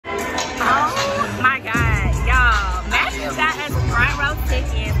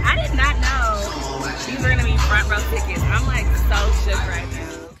no tickets. I'm like so shook right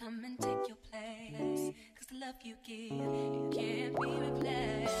now. Come and take your place, 'cause the love you give, it can't be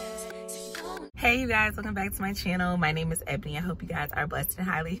replaced. Hey you guys, welcome back to my channel. My name is Ebony. I hope you guys are blessed and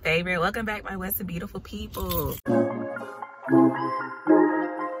highly favored. Welcome back, my blessed and beautiful people.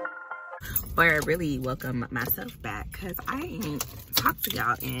 Or really welcome myself back, because I ain't talked to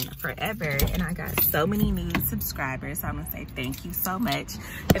y'all in forever and I got so many new subscribers. So I'm gonna say thank you so much.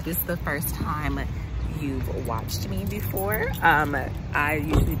 If this is the first time you've watched me before, I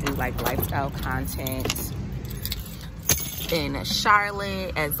usually do like lifestyle content in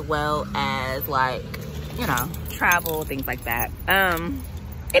Charlotte, as well as like, you know, travel, things like that.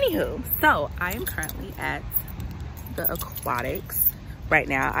 Anywho, so I am currently at the aquatics right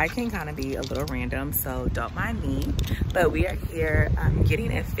now. I can kind of be a little random, so don't mind me, but we are here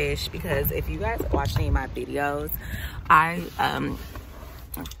getting a fish, because if you guys watch any of my videos,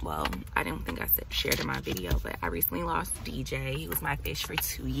 well, I don't think I shared in my video, but I recently lost DJ. He was my fish for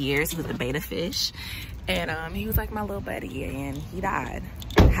 2 years. He was a beta fish, and he was like my little buddy, and he died.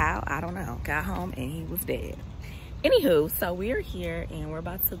 How? I don't know. Got home and he was dead. Anywho, so we're here and we're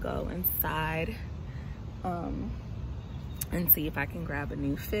about to go inside and see if I can grab a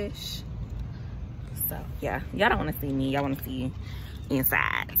new fish. So yeah, y'all don't want to see me, y'all want to see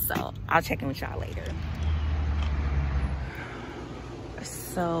inside, so I'll check in with y'all later.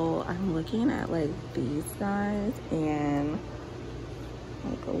 So I'm looking at like these guys, and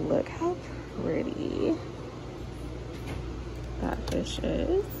like look how pretty that fish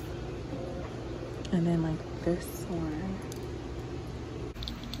is. And then like this one.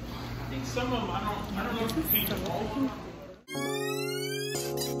 And some of them, I don't know if you paint them all of them.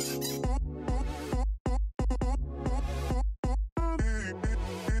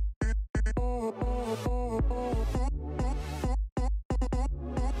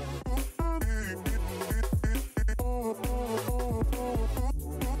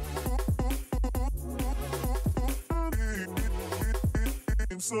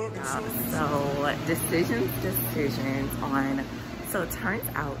 So decisions on, so it turns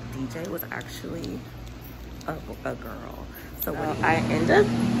out DJ was actually a girl. So I end up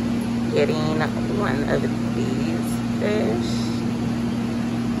getting one of these fish,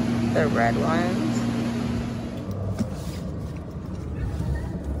 the red ones.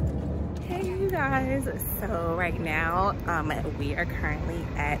 Hey you guys, so right now we are currently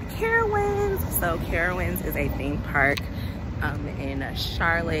at Carowinds. So Carowinds is a theme park in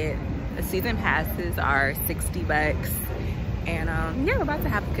Charlotte. The season passes are 60 bucks, and yeah, we're about to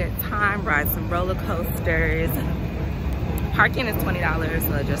have a good time, ride some roller coasters. Parking is $20,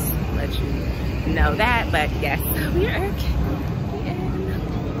 so I'll just let you know that. But yes, we are in.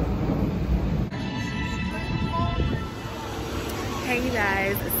 Hey you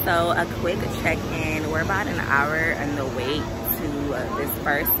guys, so a quick check-in. We're about an hour on the wait to this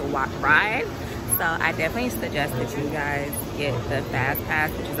first ride. So I definitely suggest that you guys get the fast pass,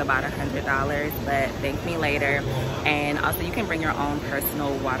 which is about $100, but thank me later. And also you can bring your own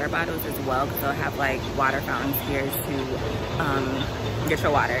personal water bottles as well, because they'll have like water fountains here to get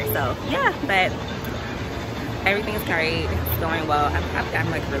your water. So yeah, but everything's great, it's going well.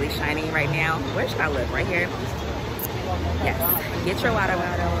 I'm like really shiny right now. Where should I look? Right here? Yes, get your water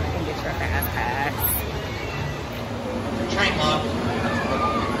bottle and get your fast pass. Train love.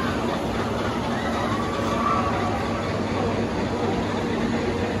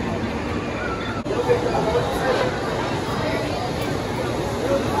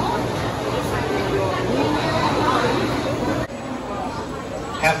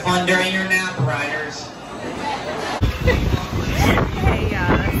 Have fun during your nap, riders. Hey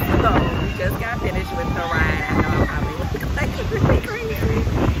y'all, so we just got finished with the ride. I know I probably look like really crazy,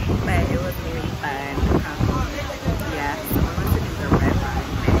 but it was really fun. Yeah, so I want to do the red line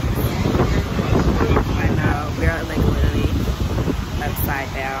next. I know, we're like literally upside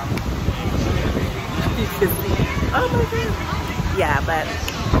down. You can see it. Oh my god. Yeah, but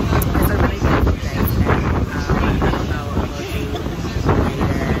it's a really beautiful day today. I don't know what we'll do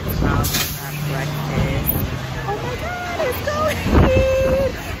later. I'll have breakfast. Oh my god, it's going!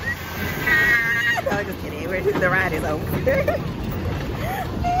 No, I'm just kidding. The ride is over.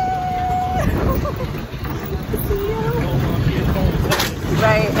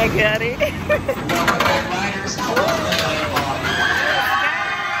 Right, I got it.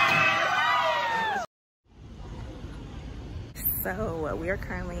 So we are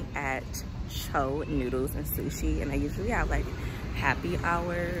currently at Cho Noodles and Sushi, and I usually have like happy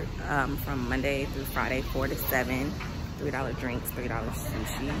hour from Monday through Friday, 4 to 7, $3 drinks, $3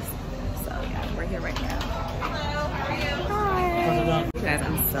 sushi. So yeah, we're here right now. Hi. Guys,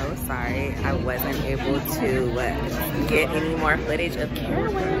 I'm so sorry I wasn't able to get any more footage of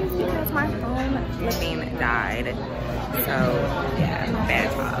Carowinds because my phone flipping died. So yeah,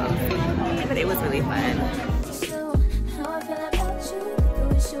 bad vibes. But it was really fun.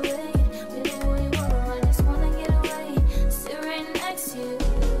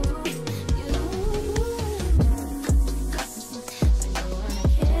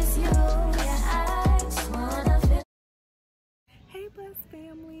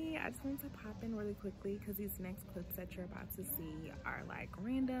 Family, I just wanted to pop in really quickly because these next clips that you're about to see are like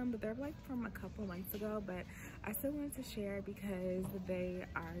random, but they're like from a couple months ago, but I still wanted to share because they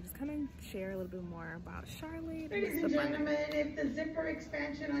are just kind of share a little bit more about Charlotte. Ladies and gentlemen, if the zipper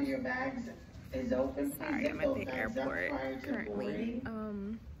expansion on your bags is open, sorry, I'm at the airport currently.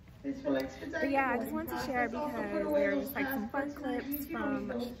 But yeah, I just wanted to share because there was like some fun clips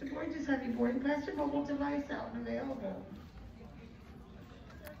from just have your boarding pass or mobile device out and available.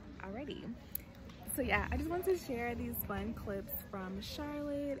 Already. So yeah, I just wanted to share these fun clips from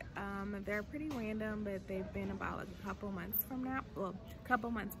Charlotte. They're pretty random, but they've been about like a couple months from now, well, a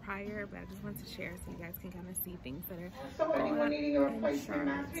couple months prior, but I just wanted to share so you guys can kind of see things that are so anyone needing a replacement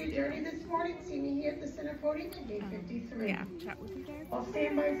mask for your journey this morning, see me here at the center podium at gate 53. Yeah, chat with you guys. All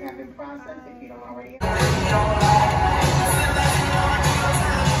standbys have been processed if you don't already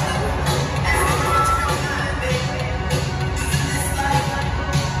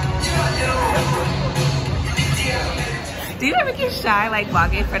Do you ever get shy like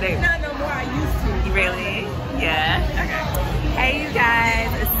walking for the... No more, I used to. Really? Yeah. Okay. Hey you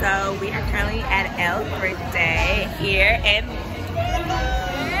guys, so we are currently at Elle's birthday here in...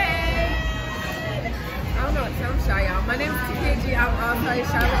 I don't know what I'm shy, y'all. My name is TKG. I'm probably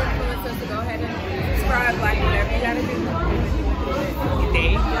Charlotte influencer, so go ahead and subscribe, like whatever you gotta do.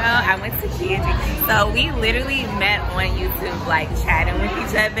 There you go. I went to TKG. So we literally met on YouTube, like chatting with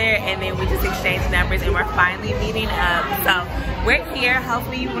each other, and then we just exchanged numbers, and we're finally meeting up. So we're here.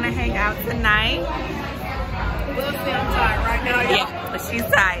 Hopefully you want to hang out tonight. We'll see. I'm tired right now, y'all. Yeah, but she's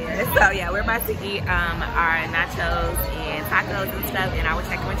tired. So yeah, we're about to eat our nachos and tacos and stuff, and I will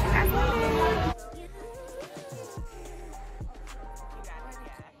check in with you guys later.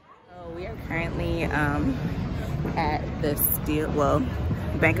 So we are currently at the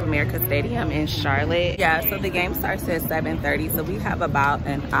Bank of America Stadium in Charlotte. Yeah, so the game starts at 7:30, so we have about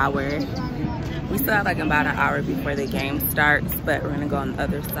an hour. We still have like about an hour before the game starts, but we're gonna go on the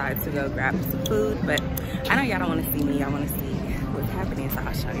other side to go grab some food. But I know y'all don't want to see me, y'all want to see what's happening, so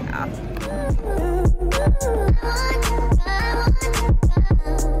I'll show y'all.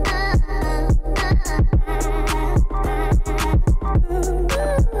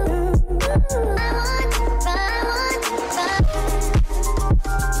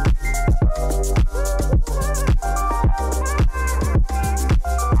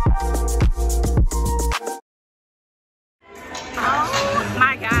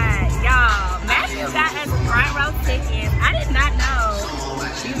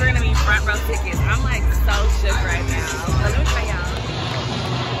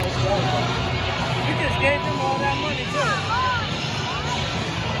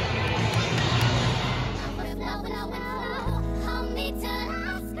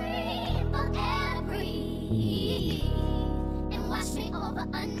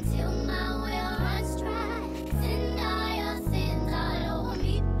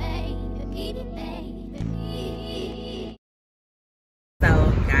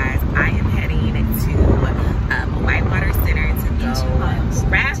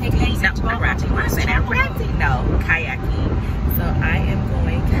 Whitewater Center to go kayaking. So I am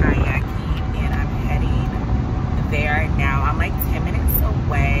going kayaking and I'm heading there now. I'm like 10 minutes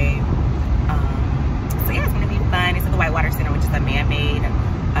away. So yeah, it's gonna be fun. It's at the Whitewater Center, which is a man-made,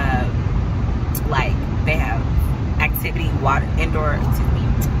 like they have activity, water, indoor,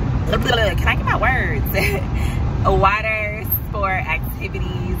 can I get my words? Water sport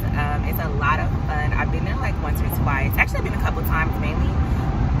activities. It's a lot of fun. I've been there like once or twice. Actually, I've been a couple times. Mainly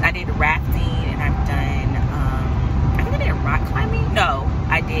I did rafting and I've done I think I did rock climbing. No,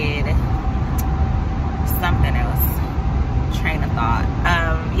 I did something else. Train of thought.